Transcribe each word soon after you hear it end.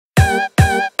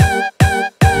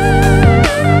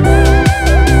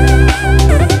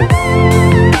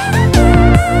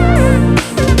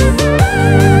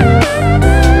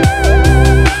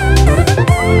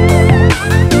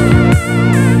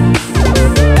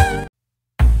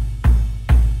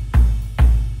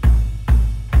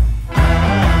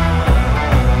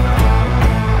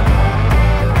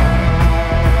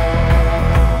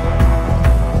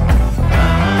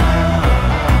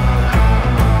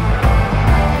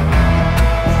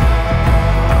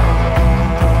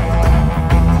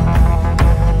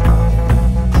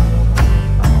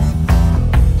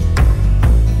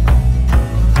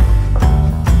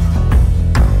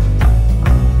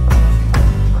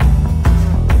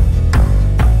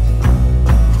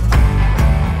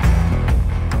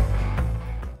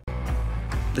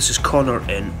This is Connor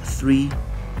in 3,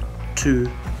 2,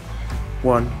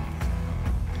 1.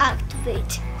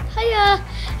 Activate. Hiya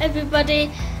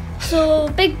everybody. So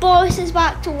Big Boss is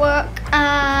back to work,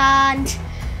 and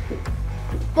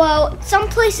well, some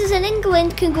places in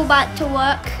England can go back to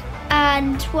work,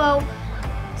 and well,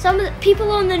 some of the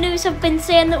people on the news have been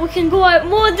saying that we can go out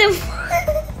more than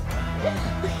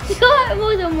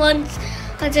once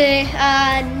a day,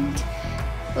 and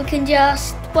we can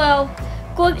just, well,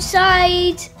 go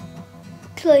outside,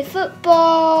 play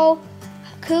football,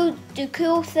 do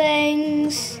cool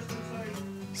things,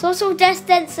 social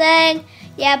distancing.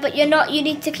 Yeah, but you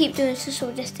need to keep doing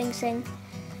social distancing.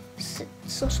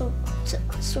 Social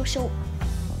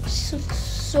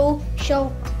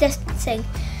distancing.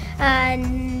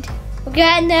 And we're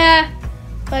getting there.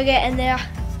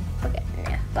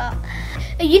 But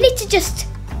you need to just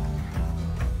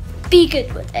be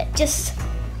good with it. Just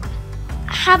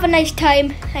have a nice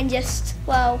time and just,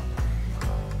 well,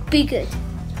 be good.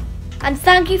 And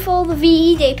thank you for all the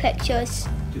VE Day pictures.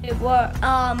 They were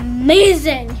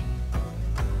amazing.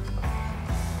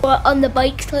 We're on the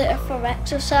bikes later for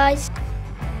exercise.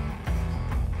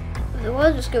 If the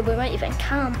weather's good, we might even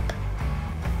camp.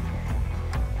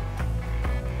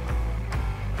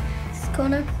 This is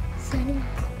Connor signing off.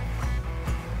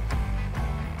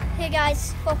 Hey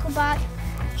guys, welcome back.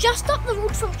 Just up the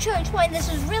road from Church Point, this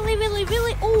is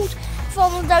really old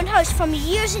fallen down house from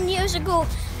years and years ago.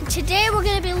 And today we're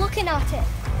going to be looking at it.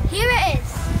 Here it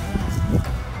is.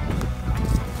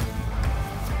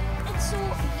 And so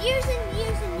years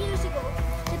ago,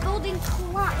 the building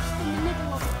collapsed in the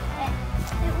middle of it.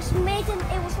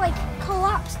 It was like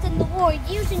collapsed in the war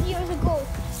years and years ago.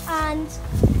 And I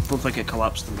don't think it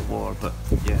collapsed in the war, but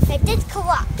yeah. It did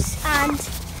collapse, and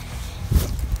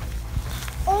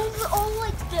all the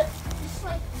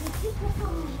people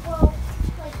from, well,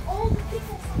 like all the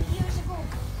people from years ago,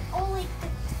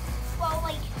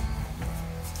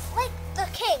 like the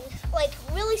king, like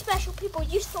really special people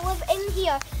used to live in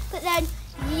here, but then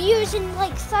years and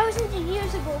like thousands of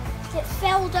years ago it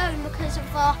fell down because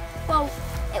of well,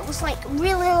 it was like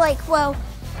really like, well,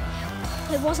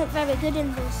 it wasn't very good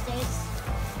in those days.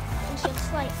 It was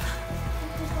just like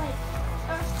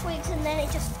earthquakes, and then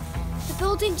the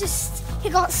building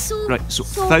it got so right. So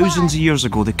thousands bad. of years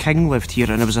ago, the king lived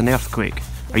here, and there was an earthquake.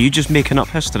 Are you just making up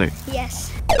history? Yes.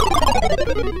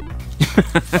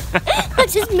 I'm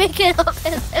just making up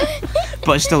history.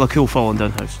 But it's still a cool fallen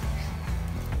down house.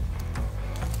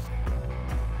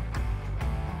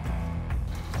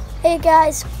 Hey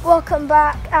guys, welcome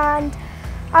back, and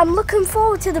I'm looking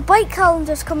forward to the bike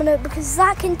calendars coming out, because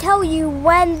that can tell you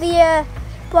when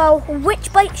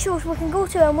which bike shows we can go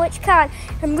to and which can't.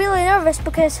 I'm really nervous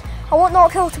because I want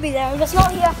Not Cool to be there. If it's not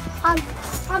here, I'm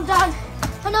done.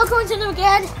 I'm not going to them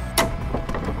again.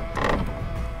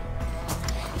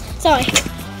 Sorry.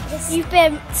 You've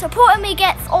been supporting me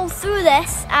get all through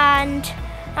this, and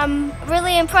I'm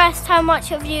really impressed how much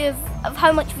views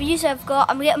I've got.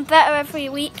 I'm getting better every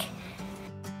week.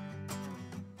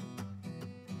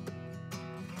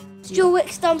 Joe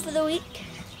Wick's done for the week,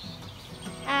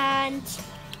 and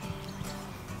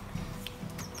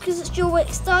because it's Joe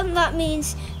Wick's done, that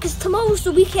means, because tomorrow's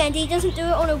the weekend, he doesn't do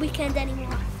it on a weekend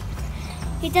anymore.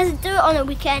 He doesn't do it on a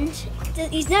weekend.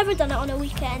 He's never done it on a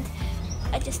weekend.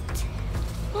 It's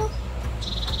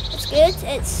good.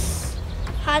 It's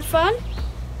had fun.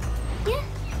 Yeah.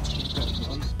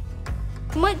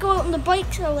 We might go out on the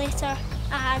bikes later,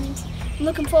 and I'm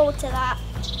looking forward to that.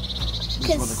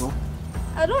 Because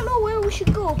I don't know where we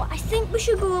should go, but I think we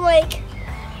should go like,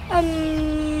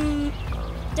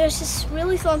 there's this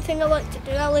really fun thing I like to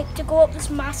do. I like to go up this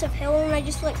massive hill, and I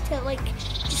just like to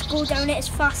just go down it as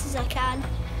fast as I can.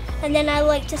 And then I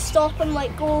like to stop and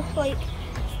go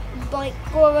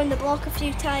around the block a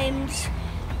few times.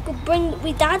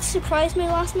 Dad surprised me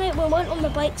last night. We went on the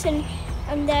bikes, and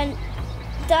then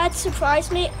Dad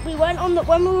surprised me. When we were on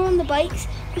the bikes,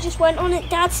 we just went on it.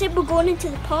 Dad said we're going into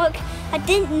the park. I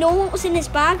didn't know what was in his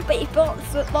bag, but he brought the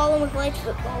football, and we played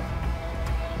football.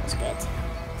 It was good.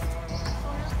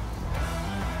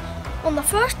 On the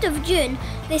 1st of June,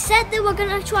 they said they were going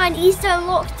to try and ease down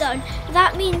lockdown.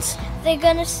 That means they're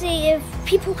going to see if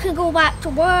people can go back to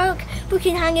work, we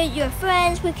can hang out with your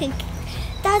friends,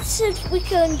 Dad said we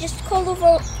can just call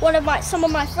over some of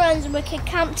my friends, and we can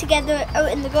camp together out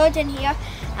in the garden here,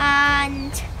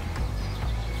 and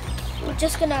we're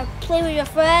just going to play with your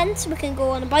friends. We can go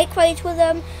on a bike ride with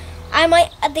them.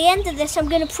 At the end of this, I'm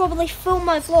going to probably film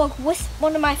my vlog with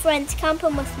one of my friends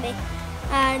camping with me,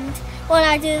 and when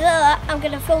I do that, I'm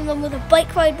going to film them with a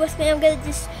bike ride with me. I'm going to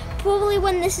just, probably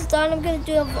when this is done, I'm going to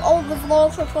do all the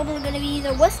vlogs are probably going to be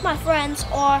either with my friends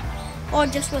or or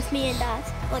just with me and Dad,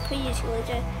 like we usually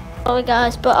do. Sorry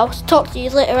guys, but I'll talk to you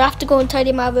later. I have to go and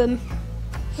tidy my room.